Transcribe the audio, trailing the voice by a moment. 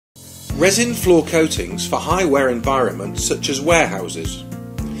Resin floor coatings for high wear environments such as warehouses.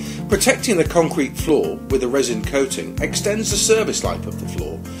 Protecting the concrete floor with a resin coating extends the service life of the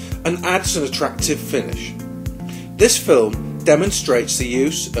floor and adds an attractive finish. This film demonstrates the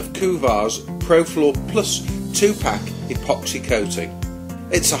use of Kuvar's ProFloor Plus 2-pack epoxy coating.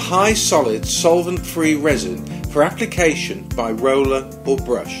 It's a high solid solvent-free resin for application by roller or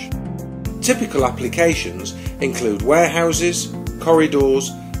brush. Typical applications include warehouses,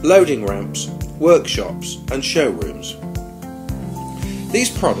 corridors, loading ramps, workshops and showrooms.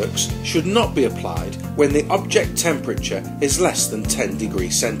 These products should not be applied when the object temperature is less than 10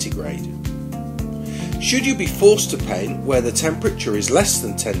 degrees centigrade. Should you be forced to paint where the temperature is less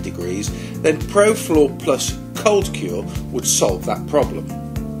than 10 degrees, then ProFloor Plus Cold Cure would solve that problem.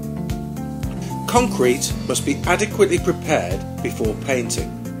 Concrete must be adequately prepared before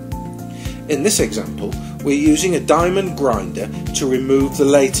painting. In this example, we're using a diamond grinder to remove the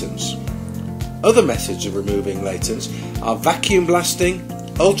latents. Other methods of removing latents are vacuum blasting,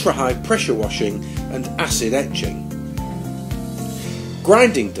 ultra-high pressure washing and acid etching.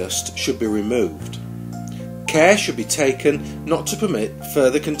 Grinding dust should be removed. Care should be taken not to permit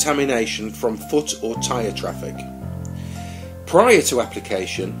further contamination from foot or tyre traffic. Prior to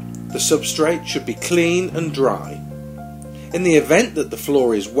application, the substrate should be clean and dry. In the event that the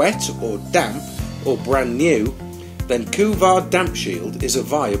floor is wet or damp or brand new, then Kuvar Damp Shield is a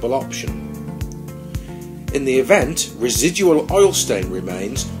viable option. In the event residual oil stain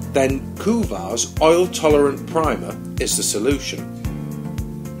remains, then Kuvar's Oil Tolerant Primer is the solution.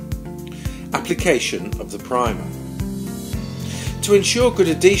 Application of the primer. To ensure good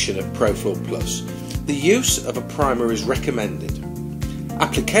adhesion of ProFloor Plus, the use of a primer is recommended.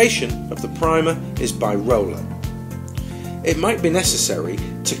 Application of the primer is by roller. It might be necessary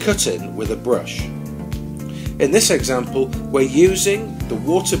to cut in with a brush. In this example, we're using the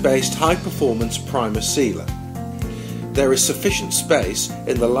water-based high-performance primer sealer. There is sufficient space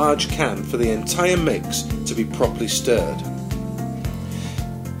in the large can for the entire mix to be properly stirred.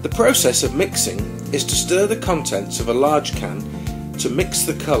 The process of mixing is to stir the contents of a large can to mix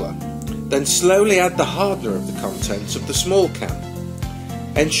the colour, then slowly add the hardener of the contents of the small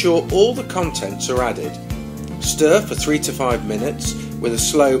can. Ensure all the contents are added. Stir for 3 to 5 minutes with a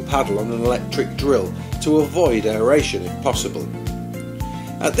slow paddle on an electric drill to avoid aeration if possible.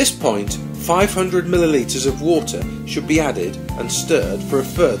 At this point, 500 millilitres of water should be added and stirred for a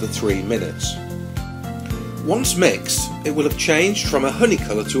further 3 minutes. Once mixed, it will have changed from a honey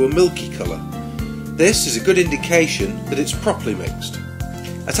colour to a milky colour. This is a good indication that it's properly mixed.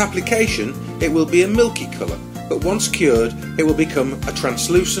 At application, it will be a milky colour, but once cured, it will become a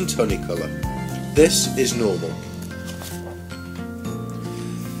translucent honey colour. This is normal.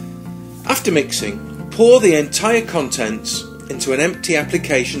 After mixing, pour the entire contents into an empty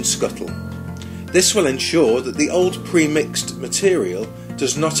application scuttle. This will ensure that the old pre-mixed material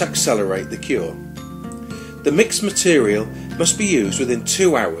does not accelerate the cure. The mixed material must be used within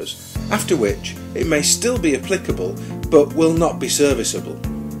 2 hours, after which it may still be applicable but will not be serviceable.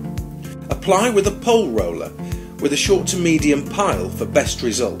 Apply with a pole roller with a short to medium pile for best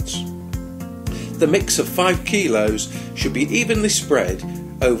results. The mix of 5 kilos should be evenly spread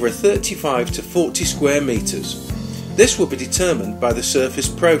over 35 to 40 square metres. This will be determined by the surface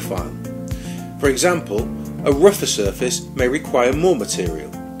profile. For example, a rougher surface may require more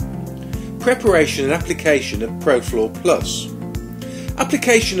material. Preparation and application of ProFloor Plus.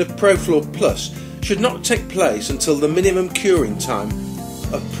 Application of ProFloor Plus should not take place until the minimum curing time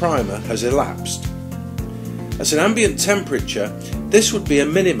of primer has elapsed. At an ambient temperature, this would be a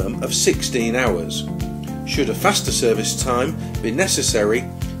minimum of 16 hours. Should a faster service time be necessary,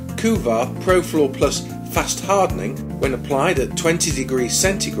 Kuvar ProFloor Plus Fast Hardening, when applied at 20 degrees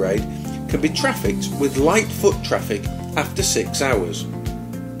centigrade, can be trafficked with light foot traffic after 6 hours.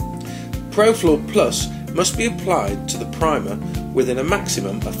 ProFloor Plus must be applied to the primer within a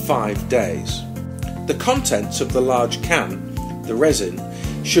maximum of 5 days. The contents of the large can, the resin,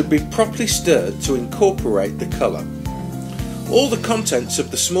 should be properly stirred to incorporate the colour. All the contents of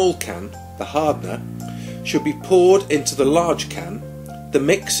the small can, the hardener, should be poured into the large can. The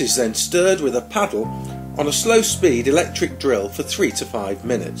mix is then stirred with a paddle on a slow speed electric drill for 3 to 5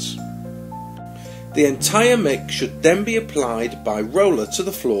 minutes. The entire mix should then be applied by roller to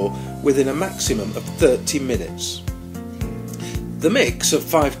the floor within a maximum of 30 minutes. The mix of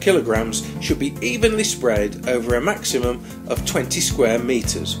 5 kilograms should be evenly spread over a maximum of 20 square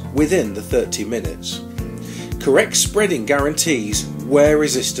metres within the 30 minutes. Correct spreading guarantees wear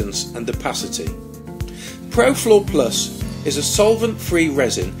resistance and opacity. ProFloor Plus is a solvent-free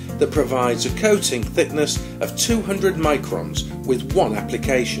resin that provides a coating thickness of 200 microns with one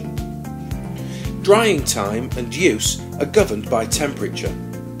application. Drying time and use are governed by temperature.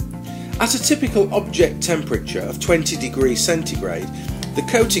 At a typical object temperature of 20 degrees centigrade, the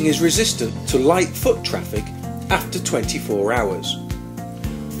coating is resistant to light foot traffic after 24 hours.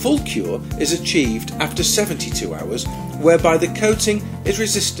 Full cure is achieved after 72 hours, whereby the coating is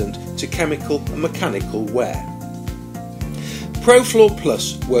resistant to chemical and mechanical wear. ProFloor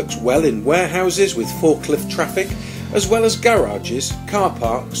Plus works well in warehouses with forklift traffic, as well as garages, car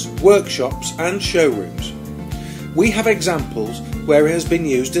parks, workshops and showrooms. We have examples where it has been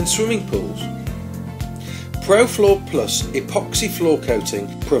used in swimming pools. ProFloor Plus epoxy floor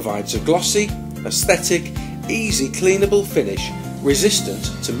coating provides a glossy, aesthetic, easy cleanable finish resistant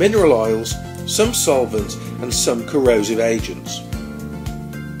to mineral oils, some solvents and some corrosive agents.